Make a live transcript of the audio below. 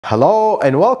Hello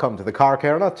and welcome to the Car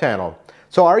Canada channel.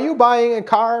 So are you buying a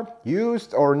car,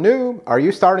 used or new? Are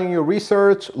you starting your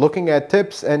research, looking at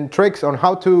tips and tricks on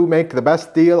how to make the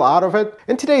best deal out of it?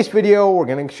 In today's video, we're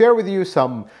going to share with you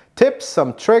some tips,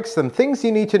 some tricks, some things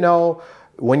you need to know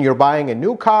when you're buying a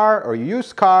new car or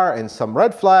used car, and some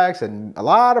red flags and a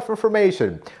lot of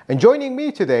information. And joining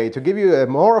me today to give you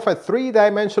more of a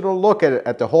three-dimensional look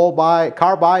at the whole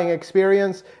car buying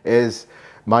experience is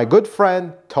my good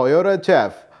friend Toyota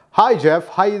Jeff. Hi Jeff,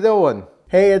 how you doing?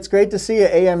 Hey, it's great to see you,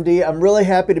 AMD. I'm really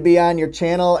happy to be on your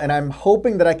channel, and I'm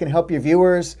hoping that I can help your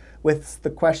viewers with the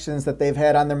questions that they've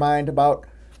had on their mind about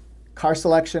car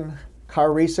selection,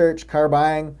 car research, car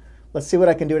buying. Let's see what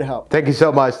I can do to help. Thank you so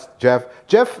much, Jeff.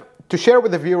 Jeff, to share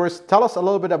with the viewers, tell us a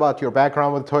little bit about your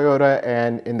background with Toyota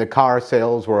and in the car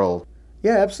sales world.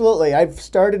 Yeah, absolutely. I've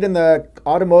started in the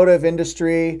automotive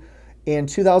industry in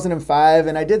 2005,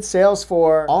 and I did sales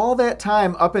for all that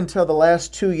time up until the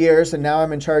last 2 years, and now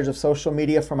I'm in charge of social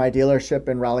media for my dealership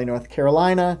in Raleigh, North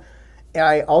Carolina.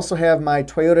 I also have my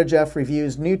Toyota Jeff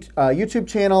Reviews YouTube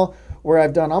channel where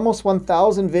I've done almost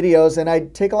 1,000 videos, and I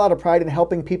take a lot of pride in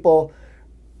helping people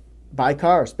buy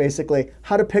cars, basically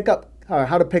how to pick out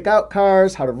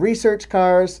cars, how to research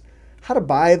cars, how to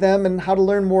buy them, and how to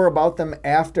learn more about them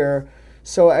after.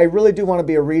 So I really do want to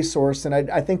be a resource, and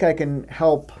I think I can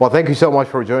help. Well, thank you so much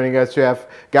for joining us, Jeff.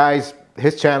 Guys,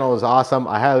 his channel is awesome.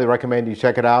 I highly recommend you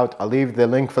check it out. I'll leave the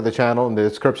link for the channel in the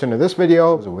description of this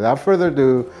video. So without further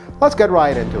ado, let's get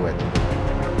right into it.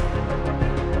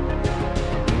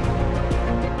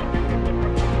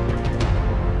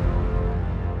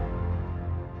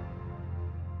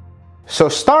 So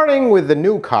starting with the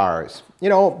new cars, you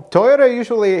know, Toyota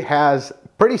usually has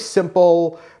pretty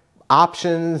simple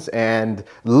options and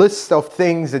lists of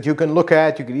things that you can look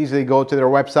at. You could easily go to their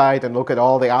website and look at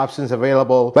all the options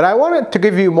available. But I wanted to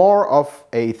give you more of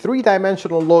a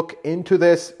three-dimensional look into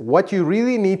this, what you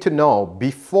really need to know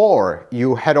before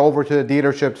you head over to the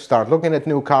dealership to start looking at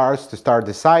new cars, to start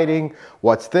deciding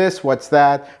what's this, what's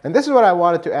that. And this is what I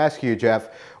wanted to ask you, Jeff.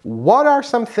 What are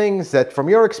some things that, from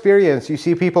your experience, you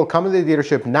see people come to the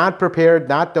dealership not prepared,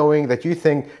 not knowing, that you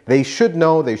think they should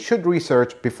know, they should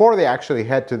research before they actually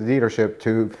head to the dealership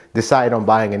to decide on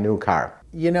buying a new car?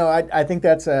 You know, I think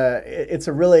it's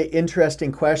a really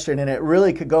interesting question, and it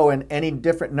really could go in any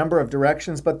different number of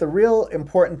directions. But the real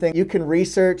important thing, you can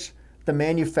research the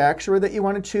manufacturer that you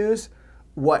want to choose,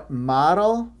 what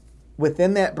model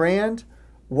within that brand,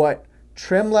 what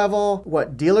trim level,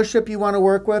 what dealership you want to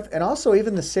work with, and also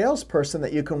even the salesperson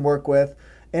that you can work with.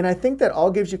 And I think that all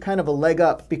gives you kind of a leg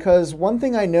up, because one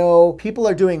thing I know people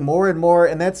are doing more and more,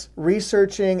 and that's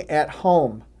researching at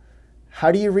home.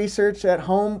 How do you research at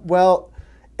home? Well,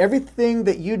 everything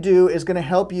that you do is going to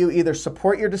help you either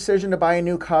support your decision to buy a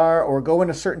new car or go in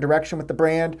a certain direction with the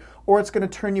brand, or it's going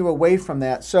to turn you away from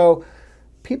that. So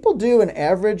people do an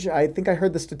average, I think I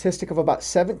heard the statistic of about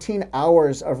 17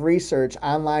 hours of research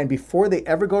online before they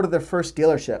ever go to their first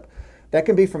dealership. That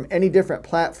can be from any different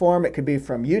platform. It could be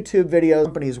from YouTube videos,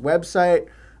 company's website,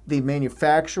 the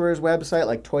manufacturer's website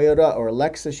like Toyota or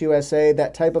Lexus USA,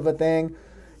 that type of a thing.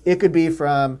 It could be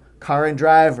from Car and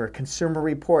Driver, Consumer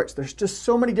Reports. There's just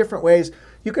so many different ways.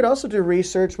 You could also do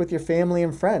research with your family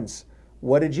and friends.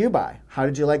 What did you buy? How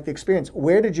did you like the experience?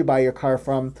 Where did you buy your car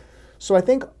from? So I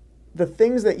think the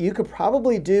things that you could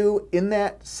probably do in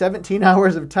that 17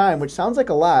 hours of time, which sounds like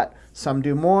a lot, some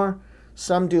do more,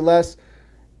 some do less,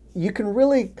 you can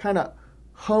really kind of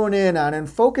hone in on and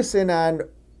focus in on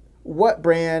what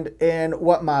brand and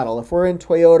what model. If we're in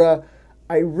Toyota,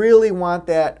 I really want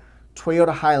that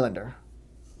Toyota Highlander.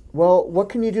 Well, what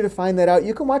can you do to find that out?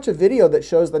 You can watch a video that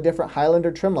shows the different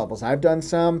Highlander trim levels. I've done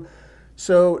some.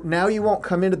 So now you won't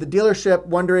come into the dealership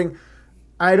wondering,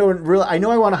 I know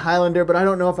I want a Highlander, but I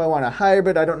don't know if I want a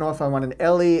hybrid. I don't know if I want an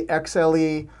LE,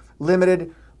 XLE,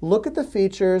 limited. Look at the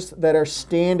features that are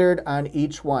standard on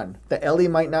each one. The LE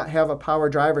might not have a power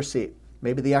driver seat.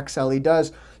 Maybe the XLE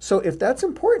does. So if that's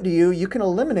important to you, you can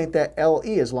eliminate that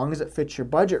LE as long as it fits your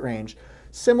budget range.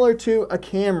 Similar to a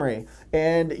Camry.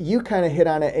 And you kind of hit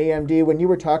on it, AMD, when you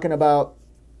were talking about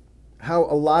how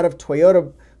a lot of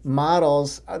Toyota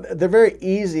models, they're very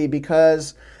easy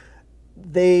because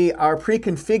they are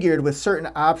pre-configured with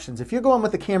certain options. If you're going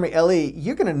with the Camry LE,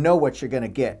 you're going to know what you're going to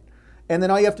get. And then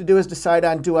all you have to do is decide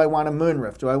on, do I want a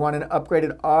moonroof? Do I want an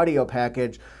upgraded audio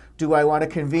package? Do I want a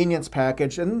convenience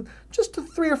package? And just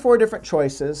 3 or 4 different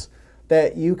choices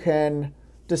that you can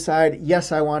decide,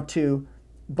 yes, I want to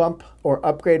bump or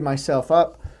upgrade myself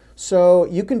up. So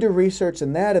you can do research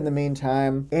in that in the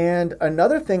meantime. And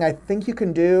another thing I think you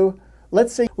can do,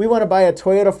 let's say we want to buy a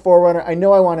Toyota 4Runner. I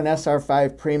know I want an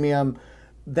SR5 Premium.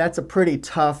 That's a pretty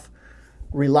tough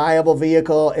reliable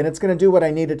vehicle, and it's going to do what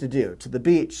I need it to do, to the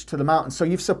beach, to the mountains. So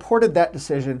you've supported that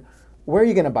decision. Where are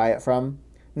you going to buy it from?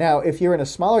 Now, if you're in a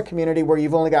smaller community where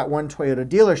you've only got one Toyota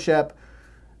dealership,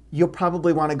 you'll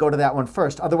probably want to go to that one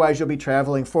first. Otherwise, you'll be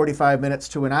traveling 45 minutes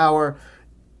to an hour.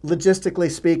 Logistically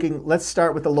speaking, let's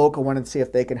start with the local one and see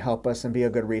if they can help us and be a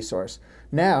good resource.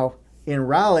 Now, in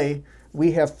Raleigh,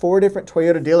 we have 4 different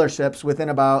Toyota dealerships within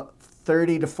about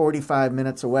 30 to 45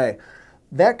 minutes away.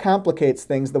 That complicates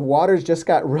things. The waters just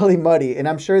got really muddy, and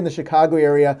I'm sure in the Chicago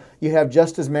area, you have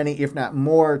just as many, if not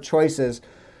more, choices.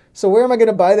 So where am I going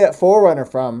to buy that 4Runner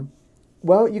from?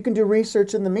 Well, you can do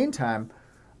research in the meantime.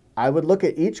 I would look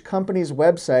at each company's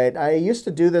website. I used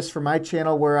to do this for my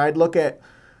channel where I'd look at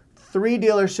 3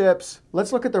 dealerships.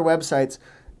 Let's look at their websites.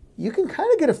 You can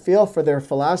kind of get a feel for their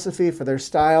philosophy, for their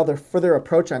style, for their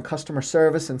approach on customer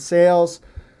service and sales.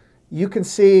 You can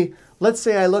see, let's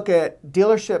say I look at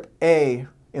dealership A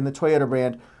in the Toyota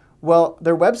brand. Well,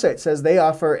 their website says they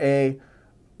offer a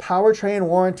powertrain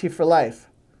warranty for life,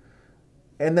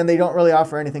 and then they don't really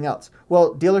offer anything else.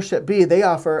 Well, dealership B, they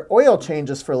offer oil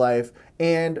changes for life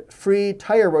and free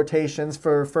tire rotations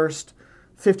for first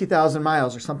 50,000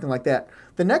 miles or something like that.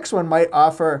 The next one might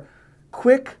offer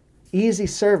quick, easy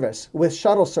service with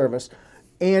shuttle service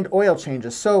and oil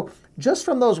changes. So just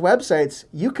from those websites,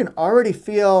 you can already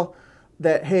feel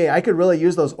that, hey, I could really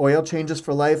use those oil changes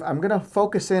for life. I'm going to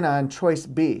focus in on choice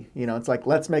B. You know, it's like,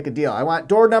 let's make a deal. I want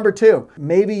door number 2.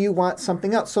 Maybe you want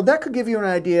something else. So that could give you an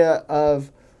idea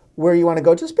of where you want to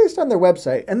go just based on their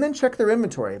website, and then check their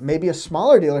inventory. Maybe a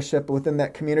smaller dealership within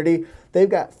that community, they've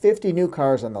got 50 new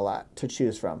cars on the lot to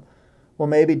choose from. Well,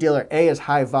 maybe dealer A is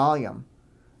high volume.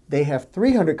 They have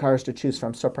 300 cars to choose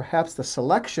from, so perhaps the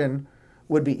selection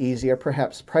would be easier.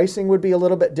 Perhaps pricing would be a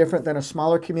little bit different than a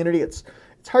smaller community. It's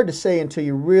hard to say until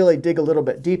you really dig a little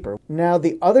bit deeper. Now,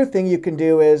 the other thing you can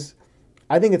do is,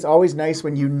 I think it's always nice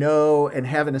when you know and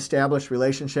have an established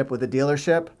relationship with a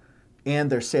dealership and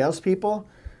their salespeople.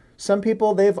 Some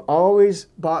people, they've always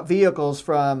bought vehicles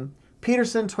from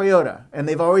Peterson Toyota, and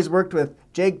they've always worked with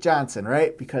Jake Johnson,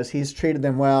 right? Because he's treated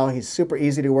them well, he's super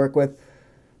easy to work with.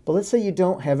 But let's say you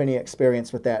don't have any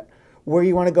experience with that. Where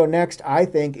you want to go next, I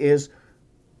think, is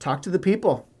talk to the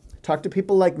people. Talk to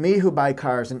people like me who buy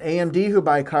cars, and AMD who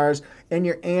buy cars, and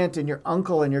your aunt and your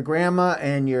uncle and your grandma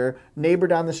and your neighbor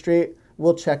down the street.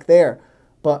 We'll check there.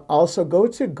 But also go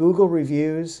to Google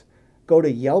reviews, go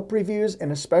to Yelp reviews,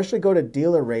 and especially go to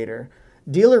DealerRater.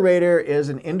 DealerRater is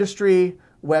an industry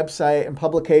website and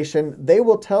publication. They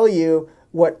will tell you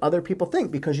what other people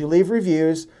think because you leave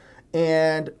reviews.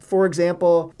 And for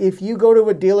example, if you go to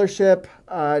a dealership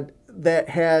that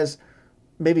has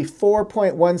maybe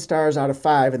 4.1 stars out of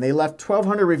 5 and they left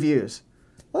 1,200 reviews,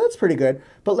 well, that's pretty good.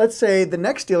 But let's say the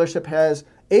next dealership has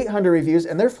 800 reviews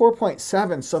and they're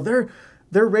 4.7, so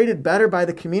they're rated better by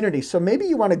the community. So maybe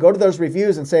you want to go to those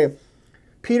reviews and say,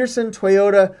 Peterson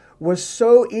Toyota was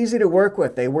so easy to work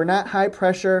with. They were not high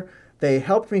pressure. They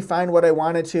helped me find what I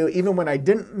wanted to, even when I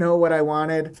didn't know what I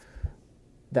wanted.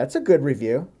 That's a good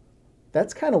review.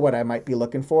 That's kind of what I might be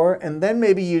looking for. And then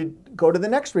maybe you go to the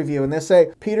next review and they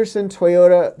say, Peterson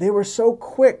Toyota, they were so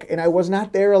quick and I was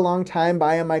not there a long time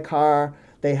buying my car.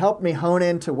 They helped me hone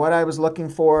into what I was looking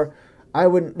for. I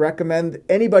wouldn't recommend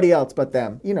anybody else but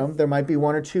them. You know, there might be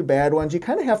 1 or 2 bad ones. You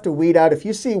kind of have to weed out. If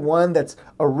you see one that's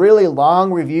a really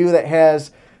long review that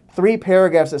has 3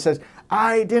 paragraphs that says,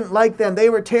 I didn't like them, they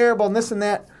were terrible, and this and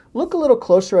that, look a little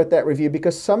closer at that review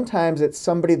because sometimes it's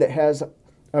somebody that has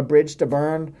a bridge to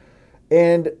burn,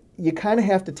 and you kind of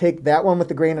have to take that one with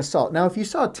a grain of salt. Now, if you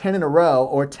saw 10 in a row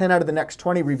or 10 out of the next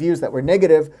 20 reviews that were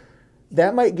negative,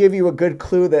 that might give you a good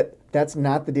clue that that's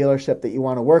not the dealership that you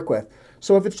want to work with.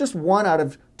 So if it's just 1 out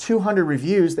of 200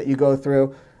 reviews that you go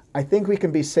through, I think we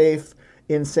can be safe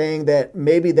in saying that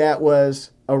maybe that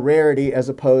was a rarity as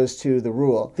opposed to the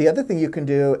rule. The other thing you can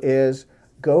do is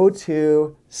go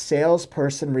to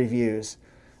salesperson reviews.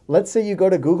 Let's say you go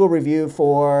to Google review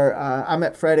for, I'm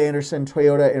at Fred Anderson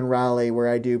Toyota in Raleigh where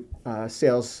I do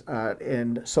sales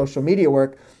and social media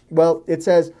work. Well, it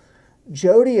says,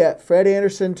 Jody at Fred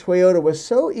Anderson Toyota was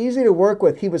so easy to work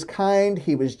with. He was kind,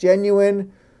 he was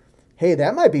genuine. Hey,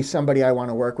 that might be somebody I want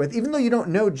to work with. Even though you don't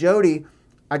know Jody,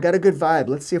 I got a good vibe.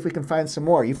 Let's see if we can find some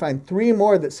more. You find 3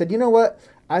 more that said, you know what?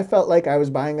 I felt like I was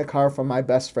buying a car from my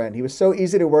best friend. He was so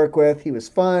easy to work with. He was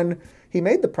fun. He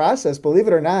made the process, believe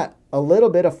it or not, a little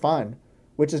bit of fun,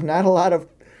 which is not a lot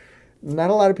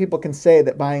of people can say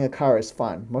that buying a car is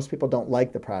fun. Most people don't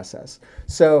like the process.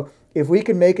 So if we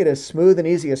can make it as smooth and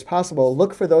easy as possible,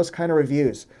 look for those kind of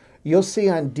reviews. You'll see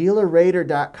on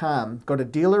DealerRater.com. Go to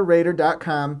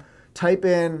DealerRater.com, type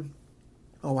in,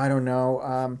 oh, I don't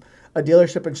know, a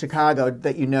dealership in Chicago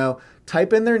that you know,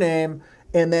 type in their name,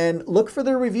 and then look for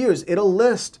their reviews. It'll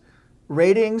list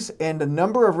ratings and a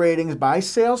number of ratings by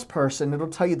salesperson. It'll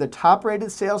tell you the top rated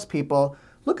salespeople.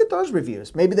 Look at those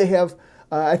reviews. Maybe they have,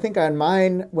 I think on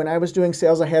mine, when I was doing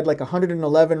sales, I had like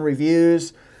 111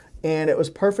 reviews, and it was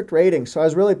perfect rating. So I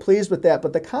was really pleased with that.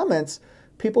 But the comments,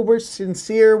 people were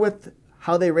sincere with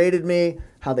how they rated me,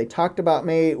 how they talked about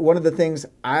me. One of the things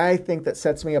I think that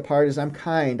sets me apart is I'm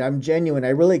kind, I'm genuine. I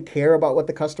really care about what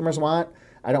the customers want.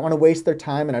 I don't want to waste their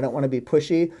time, and I don't want to be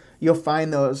pushy. You'll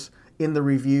find those in the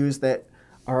reviews that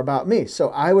are about me. So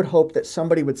I would hope that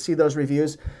somebody would see those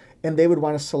reviews and they would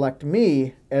want to select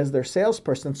me as their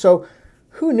salesperson. So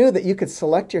who knew that you could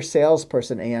select your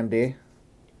salesperson, AMD?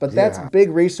 But that's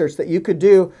big research that you could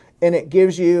do, and it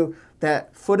gives you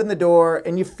that foot in the door,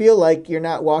 and you feel like you're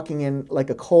not walking in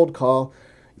like a cold call.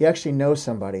 You actually know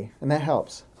somebody, and that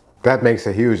helps. That makes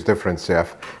a huge difference,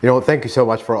 Jeff. You know, thank you so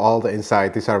much for all the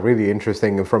insight. These are really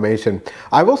interesting information.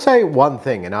 I will say one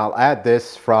thing, and I'll add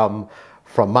this from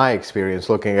my experience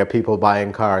looking at people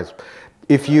buying cars.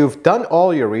 If you've done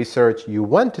all your research, you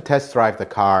went to test drive the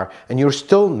car, and you're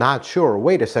still not sure,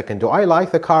 wait a second, do I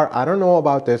like the car? I don't know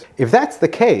about this. If that's the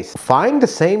case, find the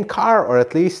same car, or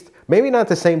at least maybe not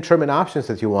the same trim and options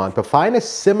that you want, but find a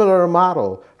similar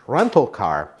model rental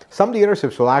car. Some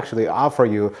dealerships will actually offer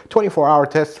you 24-hour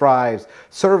test drives,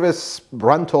 service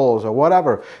rentals, or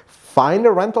whatever. Find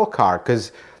a rental car,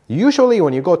 because usually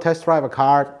when you go test drive a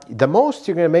car, the most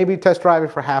you're going to maybe test drive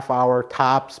it for half hour,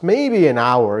 tops, maybe an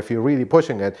hour if you're really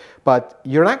pushing it, but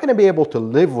you're not going to be able to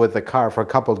live with the car for a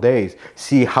couple of days.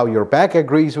 See how your back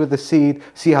agrees with the seat,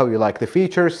 see how you like the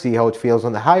features, see how it feels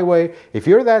on the highway. If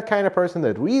you're that kind of person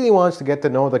that really wants to get to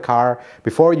know the car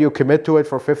before you commit to it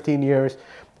for 15 years,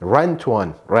 rent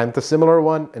one, rent a similar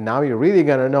one, and now you're really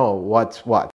going to know what's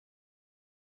what.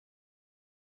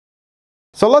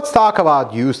 So let's talk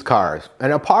about used cars.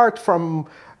 And apart from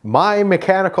my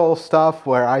mechanical stuff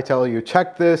where I tell you,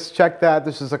 check this, check that,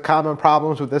 this is a common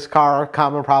problems with this car,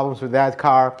 common problems with that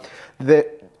car,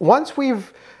 once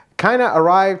we've kind of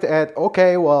arrived at,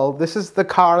 okay, well, this is the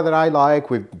car that I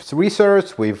like, we've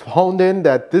researched, we've honed in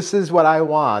that this is what I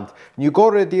want. You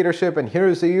go to the dealership and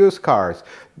here's the used cars.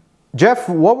 Jeff,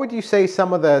 what would you say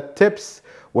some of the tips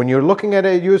when you're looking at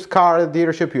a used car at the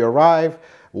dealership, you arrive?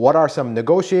 What are some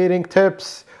negotiating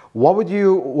tips? What would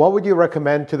you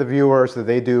recommend to the viewers that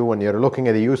they do when you're looking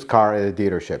at a used car at a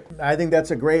dealership? I think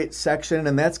that's a great section,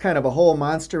 and that's kind of a whole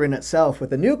monster in itself.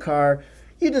 With a new car,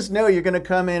 you just know you're going to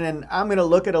come in and I'm going to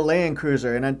look at a Land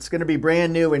Cruiser and it's going to be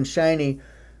brand new and shiny.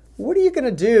 What are you going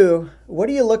to do? What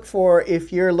do you look for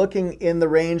if you're looking in the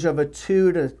range of a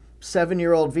 2 to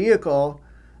 7-year-old vehicle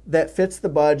that fits the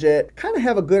budget? Kind of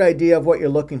have a good idea of what you're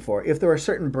looking for. If there are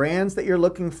certain brands that you're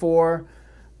looking for,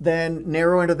 then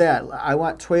narrow into that. I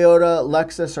want Toyota,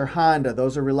 Lexus, or Honda.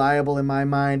 Those are reliable in my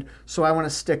mind, so I want to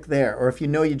stick there. Or if you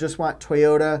know you just want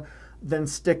Toyota, then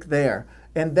stick there.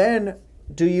 And then,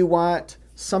 do you want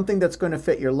something that's going to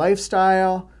fit your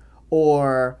lifestyle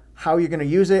or how you're going to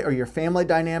use it or your family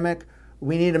dynamic?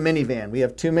 We need a minivan. We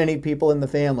have too many people in the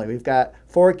family. We've got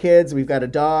 4 kids, we've got a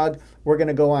dog, we're going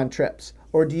to go on trips.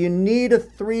 Or do you need a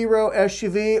 3-row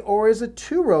SUV, or is a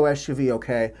 2-row SUV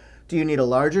okay? Do you need a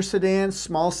larger sedan,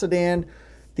 small sedan?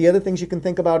 The other things you can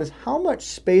think about is how much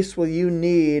space will you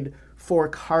need for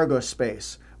cargo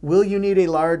space? Will you need a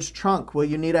large trunk? Will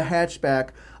you need a hatchback?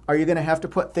 Are you going to have to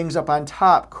put things up on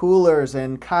top, coolers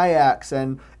and kayaks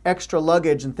and extra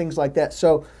luggage and things like that?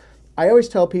 So I always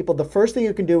tell people the first thing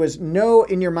you can do is know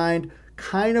in your mind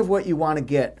kind of what you want to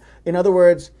get. In other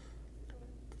words,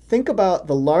 think about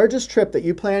the largest trip that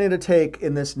you're planning to take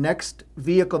in this next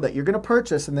vehicle that you're going to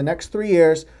purchase in the next 3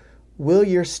 years. Will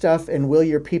your stuff and will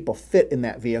your people fit in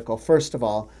that vehicle, first of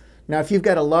all? Now, if you've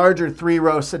got a larger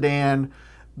 3-row sedan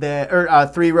or a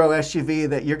 3-row SUV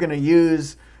that you're going to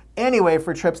use anyway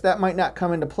for trips, that might not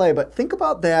come into play. But think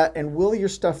about that, and will your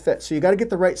stuff fit? So you got to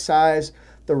get the right size,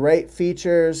 the right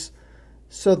features.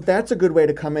 So that's a good way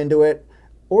to come into it.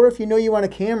 Or if you know you want a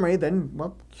Camry, then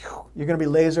well, you're going to be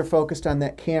laser focused on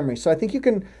that Camry. So I think you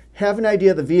can have an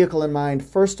idea of the vehicle in mind,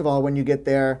 first of all, when you get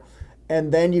there. And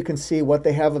then you can see what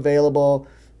they have available.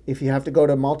 If you have to go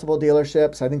to multiple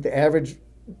dealerships, I think the average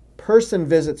person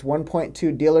visits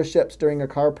 1.2 dealerships during a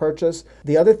car purchase.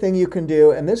 The other thing you can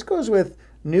do, and this goes with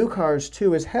new cars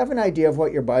too, is have an idea of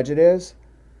what your budget is.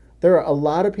 There are a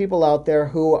lot of people out there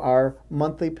who are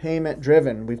monthly payment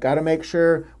driven. We've got to make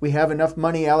sure we have enough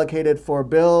money allocated for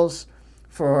bills,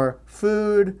 for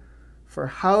food, for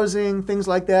housing, things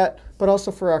like that, but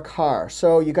also for our car.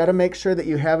 So you got to make sure that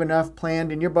you have enough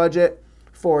planned in your budget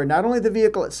for not only the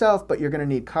vehicle itself, but you're going to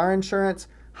need car insurance.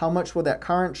 How much will that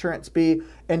car insurance be?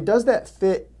 And does that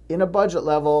fit in a budget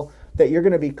level that you're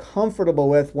going to be comfortable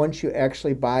with once you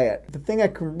actually buy it. The thing I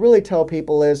can really tell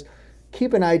people is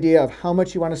keep an idea of how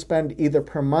much you want to spend either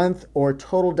per month or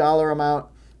total dollar amount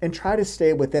and try to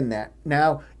stay within that.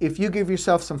 Now, if you give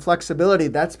yourself some flexibility,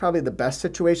 that's probably the best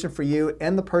situation for you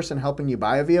and the person helping you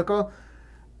buy a vehicle.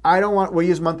 We'll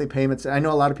use monthly payments. I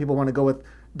know a lot of people want to go with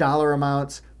dollar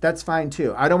amounts. That's fine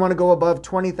too. I don't want to go above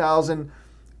 20,000,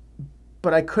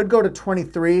 but I could go to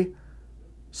 23.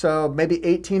 So maybe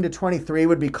 18 to 23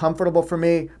 would be comfortable for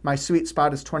me. My sweet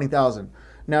spot is 20,000.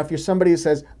 Now, if you're somebody who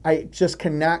says, I just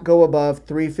cannot go above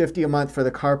 $350 a month for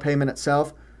the car payment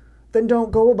itself, then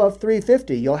don't go above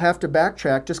 $350. You'll have to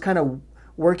backtrack, just kind of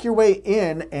work your way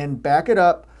in and back it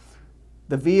up.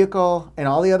 The vehicle and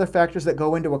all the other factors that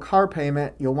go into a car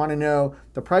payment, you'll want to know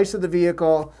the price of the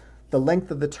vehicle, the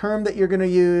length of the term that you're going to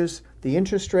use, the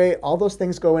interest rate, all those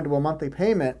things go into a monthly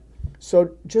payment.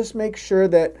 So just make sure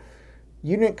that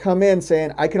you didn't come in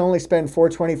saying, I can only spend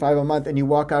 $425 a month, and you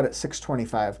walk out at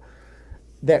 $625.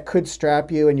 That could strap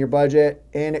you in your budget,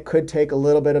 and it could take a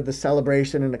little bit of the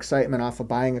celebration and excitement off of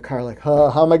buying a car. Like,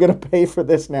 oh, how am I going to pay for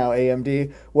this now,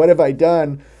 AMD? What have I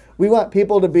done? We want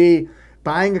people to be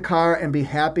buying a car and be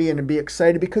happy and to be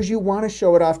excited because you want to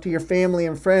show it off to your family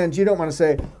and friends. You don't want to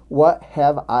say, what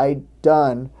have I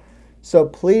done? So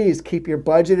please keep your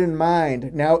budget in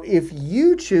mind. Now, if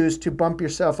you choose to bump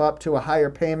yourself up to a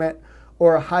higher payment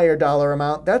or a higher dollar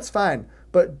amount, that's fine.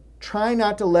 But try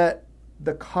not to let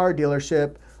the car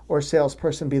dealership or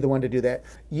salesperson be the one to do that.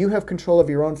 You have control of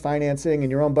your own financing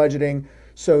and your own budgeting,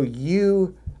 so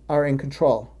you are in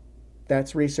control.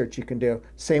 That's research you can do.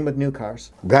 Same with new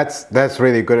cars. That's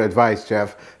really good advice,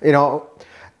 Jeff. You know,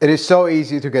 it is so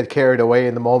easy to get carried away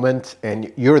in the moment,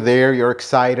 and you're there, you're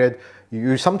excited.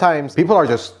 Sometimes people are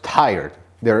just tired.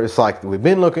 It's like, we've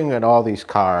been looking at all these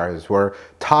cars, we're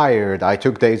tired, I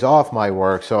took days off my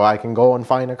work so I can go and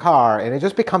find a car, and it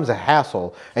just becomes a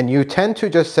hassle. And you tend to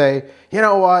just say, you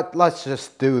know what, let's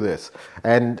just do this.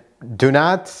 And do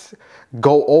not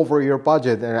go over your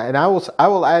budget. And I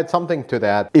will add something to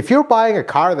that. If you're buying a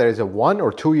car that is a 1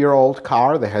 or 2 year old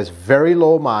car that has very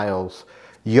low miles,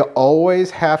 you always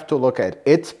have to look at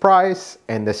its price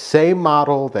and the same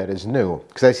model that is new.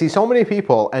 Because I see so many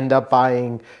people end up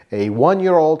buying a 1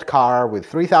 year old car with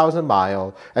 3,000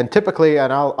 miles, and typically,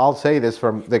 and I'll say this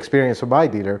from the experience of my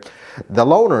dealer, the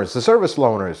loaners, the service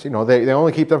loaners, you know, they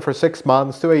only keep them for 6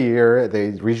 months to a year.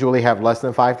 They usually have less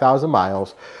than 5,000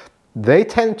 miles. They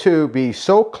tend to be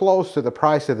so close to the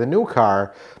price of the new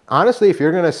car. Honestly, if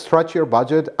you're going to stretch your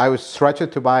budget, I would stretch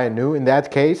it to buy a new in that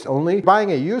case only.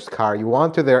 Buying a used car, you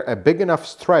want a big enough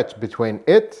stretch between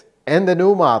it and the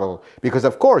new model, because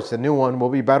of course the new one will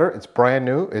be better. It's brand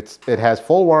new, it has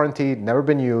full warranty, never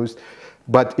been used.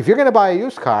 But if you're going to buy a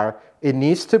used car, it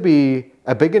needs to be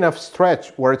a big enough stretch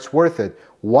where it's worth it.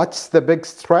 What's the big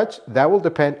stretch? That will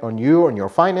depend on you, on your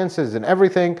finances and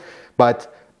everything.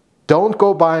 But don't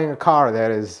go buying a car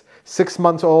that is 6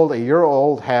 months old, a year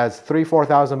old, has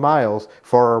 3,000-4,000 miles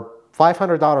for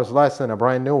 $500 less than a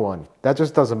brand new one. That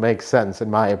just doesn't make sense in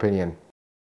my opinion.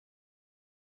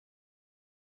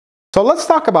 So let's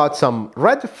talk about some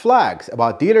red flags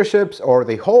about dealerships or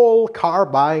the whole car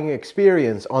buying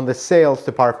experience on the sales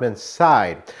department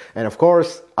side. And of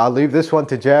course, I'll leave this one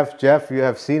to Jeff. Jeff, you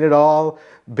have seen it all,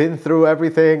 been through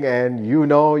everything, and you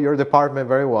know your department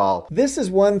very well. This is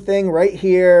one thing right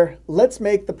here. Let's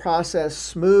make the process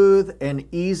smooth and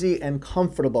easy and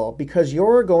comfortable, because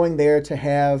you're going there to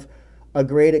have a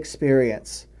great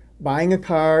experience. Buying a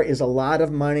car is a lot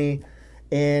of money,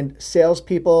 and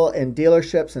salespeople and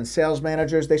dealerships and sales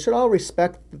managers, they should all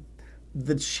respect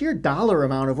the sheer dollar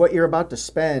amount of what you're about to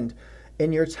spend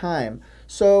in your time.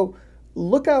 So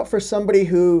look out for somebody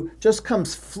who just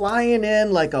comes flying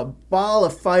in like a ball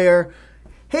of fire.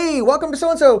 Hey, welcome to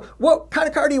so-and-so. What kind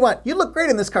of car do you want? You look great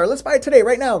in this car. Let's buy it today,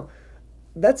 right now.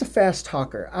 That's a fast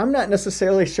talker. I'm not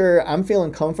necessarily sure I'm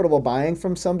feeling comfortable buying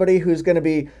from somebody who's going to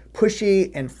be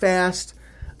pushy and fast.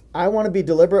 I want to be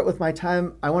deliberate with my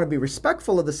time. I want to be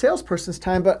respectful of the salesperson's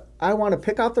time, but I want to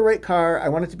pick out the right car. I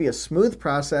want it to be a smooth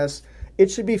process.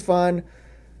 It should be fun.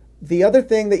 The other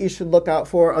thing that you should look out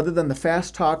for, other than the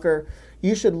fast talker,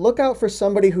 you should look out for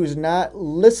somebody who's not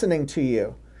listening to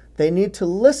you. They need to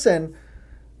listen.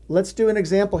 Let's do an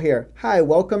example here. Hi,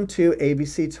 welcome to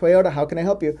ABC Toyota. How can I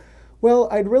help you? Well,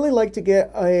 I'd really like to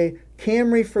get a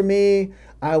Camry for me.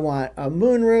 I want a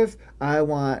moonroof. I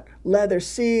want leather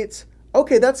seats.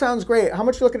 Okay, that sounds great. How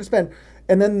much are you looking to spend?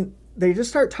 And then they just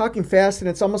start talking fast, and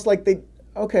it's almost like you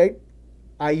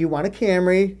want a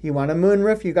Camry, you want a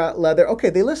moonroof, you got leather. Okay,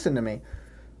 they listen to me.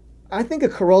 I think a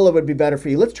Corolla would be better for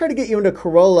you. Let's try to get you into a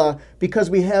Corolla because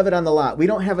we have it on the lot. We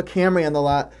don't have a Camry on the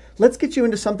lot. Let's get you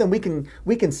into something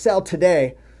we can sell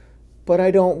today. But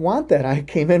I don't want that. I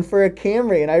came in for a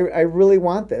Camry and I really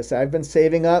want this. I've been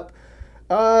saving up.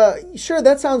 Sure,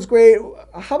 that sounds great.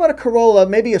 How about a Corolla,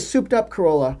 maybe a souped up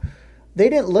Corolla? They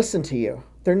didn't listen to you.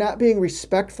 They're not being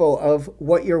respectful of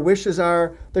what your wishes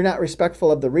are. They're not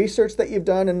respectful of the research that you've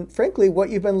done and, frankly, what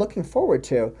you've been looking forward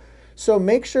to. So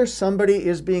make sure somebody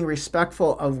is being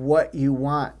respectful of what you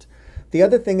want. The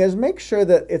other thing is make sure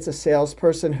that it's a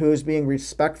salesperson who's being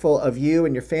respectful of you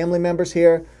and your family members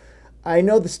here. I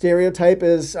know the stereotype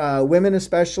is women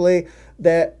especially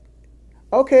that,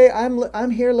 okay, I'm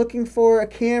here looking for a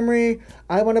Camry.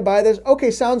 I want to buy this.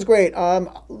 Okay, sounds great.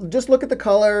 Just look at the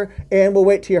color and we'll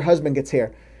wait till your husband gets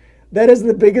here. That is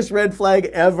the biggest red flag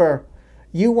ever.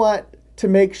 You want to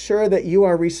make sure that you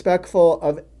are respectful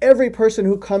of every person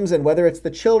who comes in, whether it's the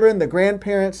children, the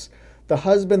grandparents, the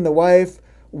husband, the wife,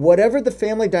 whatever the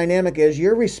family dynamic is,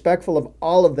 you're respectful of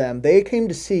all of them. They came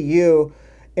to see you,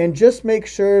 and just make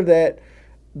sure that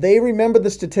they remember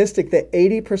the statistic that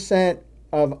 80%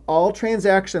 of all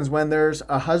transactions, when there's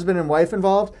a husband and wife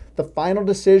involved, the final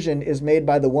decision is made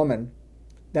by the woman.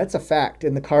 That's a fact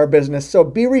in the car business. So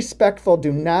be respectful.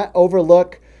 Do not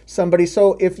overlook somebody.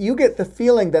 So if you get the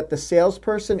feeling that the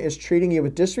salesperson is treating you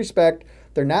with disrespect,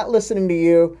 they're not listening to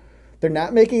you, they're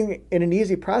not making it an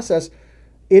easy process,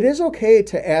 it is okay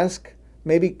to ask,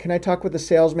 maybe, can I talk with the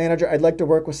sales manager? I'd like to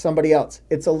work with somebody else.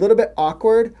 It's a little bit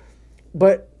awkward,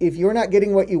 but if you're not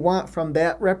getting what you want from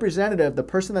that representative, the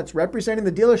person that's representing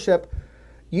the dealership,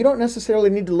 you don't necessarily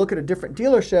need to look at a different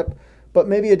dealership, but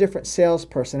maybe a different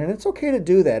salesperson. And it's okay to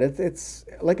do that. It's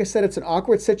like I said, it's an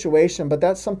awkward situation, but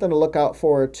that's something to look out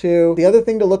for too. The other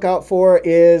thing to look out for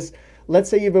is, let's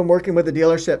say you've been working with a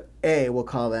dealership A, we'll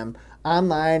call them,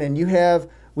 online, and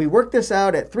we worked this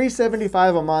out at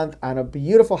 $375 a month on a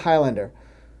beautiful Highlander.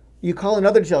 You call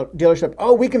another dealership,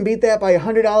 oh, we can beat that by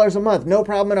 $100 a month. No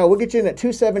problem at all. We'll get you in at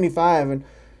 $275. And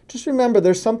just remember,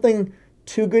 there's something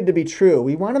too good to be true.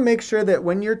 We want to make sure that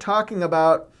when you're talking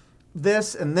about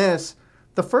this and this,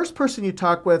 the first person you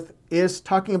talk with is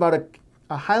talking about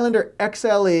a Highlander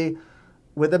XLE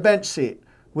with a bench seat,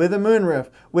 with a moonroof,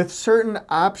 with certain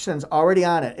options already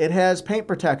on it. It has paint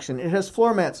protection. It has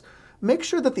floor mats. Make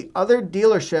sure that the other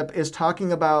dealership is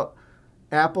talking about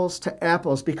apples to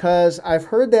apples, because I've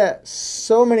heard that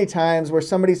so many times where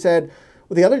somebody said,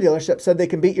 well, the other dealership said they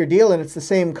can beat your deal and it's the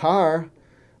same car.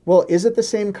 Well, is it the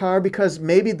same car? Because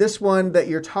maybe this one that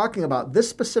you're talking about, this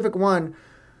specific one,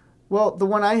 well, the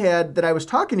one I had that I was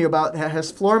talking to you about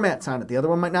has floor mats on it. The other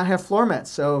one might not have floor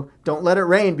mats, so don't let it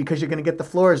rain because you're going to get the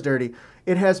floors dirty.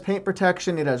 It has paint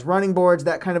protection, it has running boards,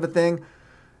 that kind of a thing.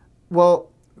 Well,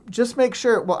 just make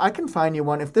sure, well, I can find you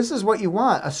one. If this is what you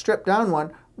want, a stripped down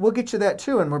one, we'll get you that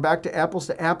too, and we're back to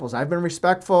apples. I've been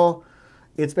respectful.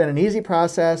 It's been an easy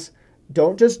process.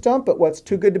 Don't just dump at what's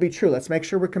too good to be true. Let's make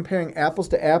sure we're comparing apples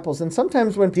to apples. And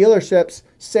sometimes when dealerships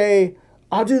say,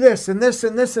 I'll do this and this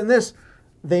and this and this,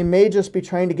 they may just be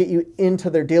trying to get you into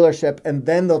their dealership, and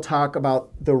then they'll talk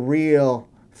about the real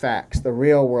facts, the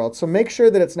real world. So make sure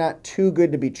that it's not too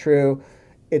good to be true.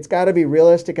 It's got to be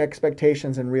realistic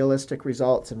expectations and realistic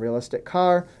results and realistic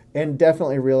car and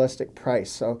definitely realistic price.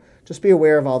 So just be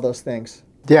aware of all those things.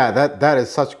 Yeah, that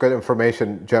is such good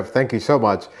information, Jeff. Thank you so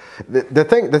much. The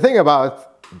thing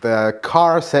about the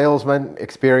car salesman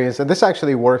experience, and this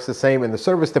actually works the same in the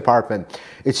service department,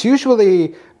 it's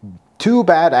usually two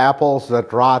bad apples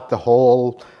that rot the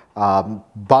whole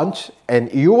bunch,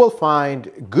 and you will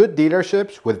find good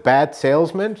dealerships with bad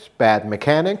salesmen, bad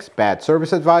mechanics, bad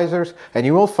service advisors, and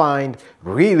you will find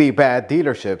really bad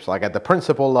dealerships like at the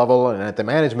principal level and at the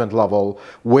management level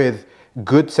with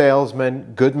good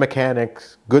salesmen, good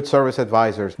mechanics, good service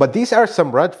advisors. But these are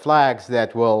some red flags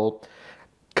that will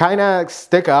kind of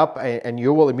stick up, and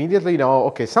you will immediately know,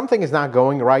 okay, something is not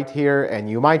going right here, and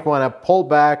you might want to pull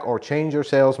back or change your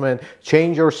salesman,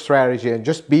 change your strategy, and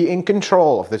just be in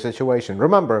control of the situation.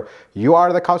 Remember, you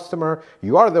are the customer,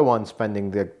 you are the one spending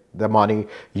the money,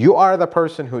 you are the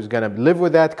person who's going to live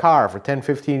with that car for 10,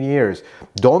 15 years.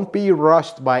 Don't be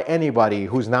rushed by anybody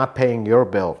who's not paying your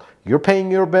bill. You're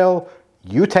paying your bill.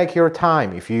 You take your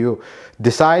time. If you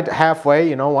decide halfway,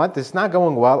 you know what, this is not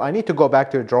going well, I need to go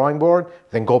back to the drawing board,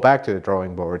 then go back to the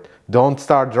drawing board. Don't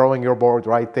start drawing your board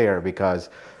right there, because,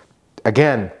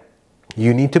 again,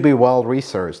 you need to be well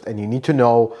researched and you need to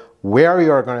know where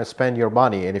you're going to spend your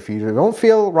money. And if you don't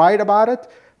feel right about it,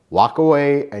 walk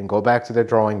away and go back to the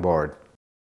drawing board.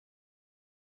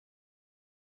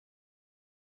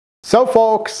 So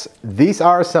folks, these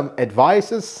are some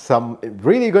advices, some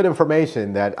really good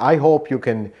information that I hope you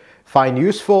can find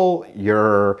useful.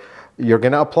 You're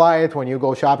gonna apply it when you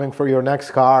go shopping for your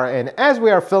next car. And as we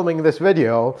are filming this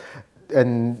video,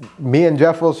 and me and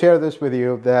Jeff will share this with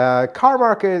you, the car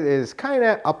market is kind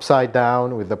of upside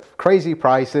down with the crazy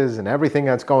prices and everything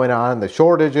that's going on, the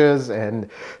shortages and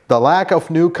the lack of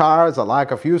new cars, the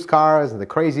lack of used cars, and the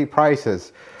crazy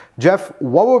prices. Jeff,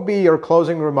 what would be your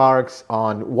closing remarks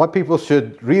on what people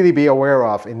should really be aware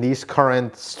of in these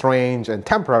current strange and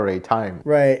temporary times?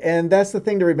 Right, and that's the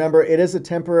thing to remember. It is a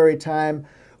temporary time.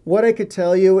 What I could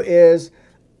tell you is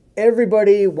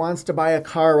everybody wants to buy a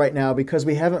car right now because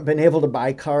we haven't been able to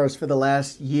buy cars for the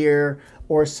last year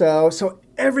or so. So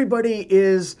everybody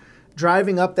is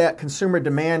driving up that consumer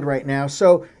demand right now.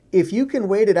 So if you can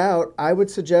wait it out, I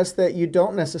would suggest that you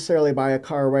don't necessarily buy a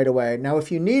car right away. Now, if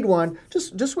you need one,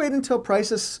 just wait until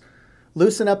prices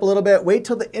loosen up a little bit. Wait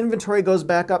till the inventory goes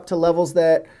back up to levels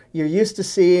that you're used to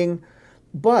seeing.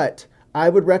 But I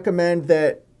would recommend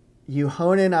that you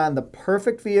hone in on the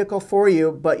perfect vehicle for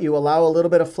you, but you allow a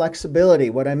little bit of flexibility.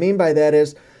 What I mean by that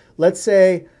is, let's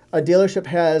say a dealership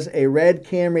has a red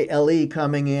Camry LE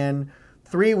coming in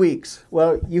 3 weeks.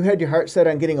 Well, you had your heart set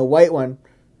on getting a white one.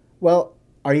 Well,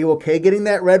 are you okay getting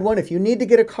that red one? If you need to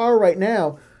get a car right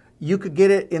now, you could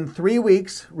get it in 3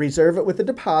 weeks, reserve it with a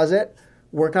deposit,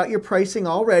 work out your pricing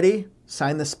already,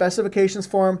 sign the specifications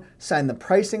form, sign the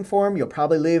pricing form. You'll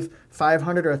probably leave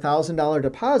 $500 or $1,000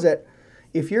 deposit.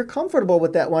 If you're comfortable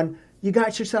with that one, you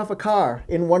got yourself a car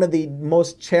in one of the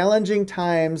most challenging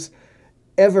times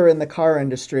ever in the car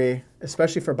industry,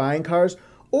 especially for buying cars.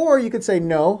 Or you could say,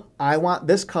 no, I want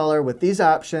this color with these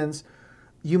options.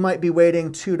 You might be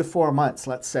waiting 2 to 4 months,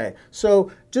 let's say.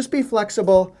 So just be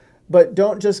flexible, but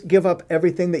don't just give up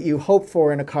everything that you hope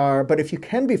for in a car. But if you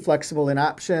can be flexible in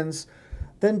options,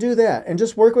 then do that. And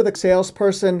just work with a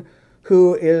salesperson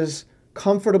who is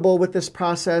comfortable with this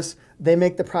process. They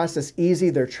make the process easy.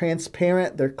 They're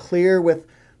transparent. They're clear with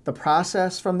the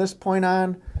process from this point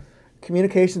on.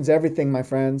 Communication's everything, my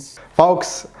friends.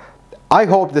 Folks, I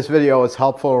hope this video is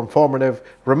helpful or informative.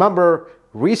 Remember,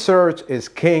 research is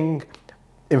king.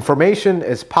 Information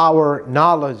is power.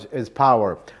 Knowledge is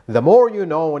power. The more you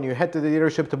know when you head to the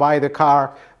dealership to buy the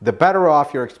car, the better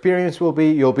off your experience will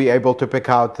be. You'll be able to pick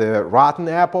out the rotten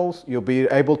apples. You'll be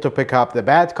able to pick up the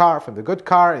bad car from the good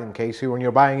car in case when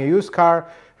you're buying a used car.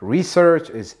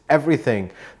 Research is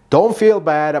everything. Don't feel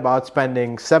bad about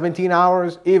spending 17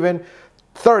 hours, even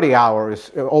 30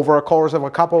 hours over a course of a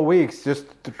couple of weeks just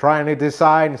trying to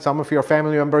decide. Some of your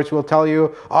family members will tell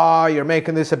you, oh, you're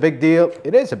making this a big deal.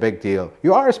 It is a big deal.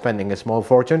 You are spending a small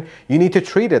fortune. You need to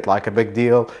treat it like a big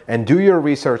deal and do your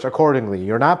research accordingly.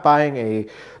 You're not buying a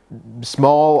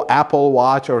small Apple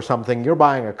Watch or something. You're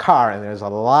buying a car, and there's a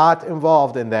lot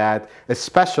involved in that,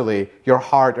 especially your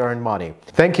hard-earned money.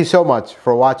 Thank you so much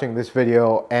for watching this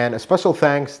video, and a special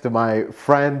thanks to my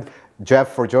friend Jeff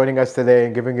for joining us today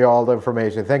and giving you all the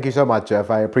information. Thank you so much, Jeff.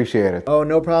 I appreciate it. Oh,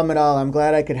 no problem at all. I'm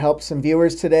glad I could help some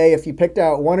viewers today. If you picked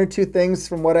out 1 or 2 things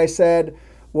from what I said,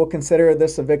 we'll consider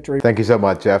this a victory. Thank you so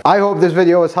much, Jeff. I hope this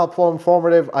video was helpful and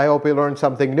informative. I hope you learned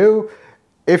something new.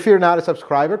 If you're not a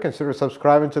subscriber, consider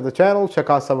subscribing to the channel.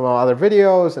 Check out some of my other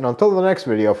videos. And until the next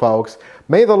video, folks,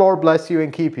 may the Lord bless you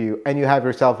and keep you, and you have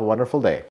yourself a wonderful day.